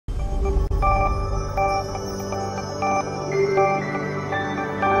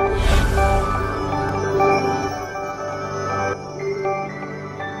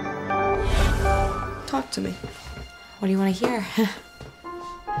to me. What do you want to hear?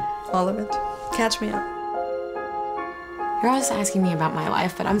 All of it. Catch me up. You're always asking me about my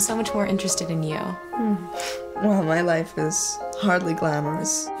life, but I'm so much more interested in you. Well, my life is hardly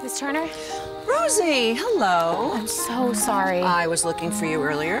glamorous. Miss Turner? Rosie, hello. I'm so sorry. I was looking for you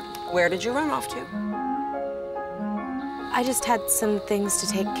earlier. Where did you run off to? I just had some things to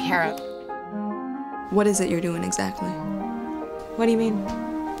take care of. What is it you're doing exactly? What do you mean?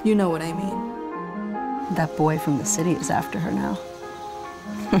 You know what I mean. That boy from the city is after her now.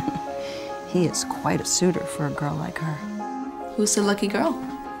 He is quite a suitor for a girl like her. Who's the lucky girl?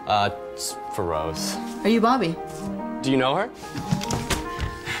 It's for Rose. Are you Bobby? Do you know her?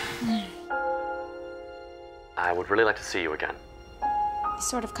 I would really like to see you again. You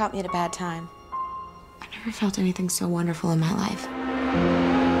sort of caught me at a bad time. I never felt anything so wonderful in my life.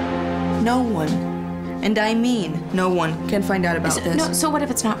 No one, and I mean no one, can find out about this. No, so what if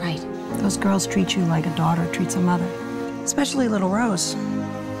it's not right? Those girls treat you like a daughter treats a mother. Especially little Rose.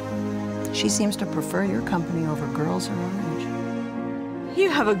 She seems to prefer your company over girls her own age. You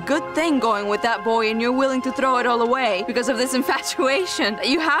have a good thing going with that boy, and you're willing to throw it all away because of this infatuation that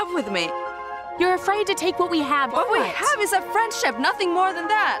you have with me. You're afraid to take what we have. What we have is a friendship, nothing more than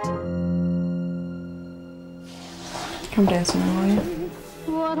that. Come dance with me, will you?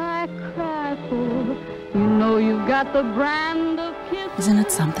 What I cry for, you know you've got the brand of kiss. Isn't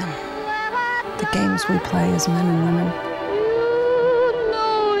it something? The games we play as men and women. You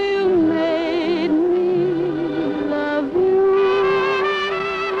know you made me love you.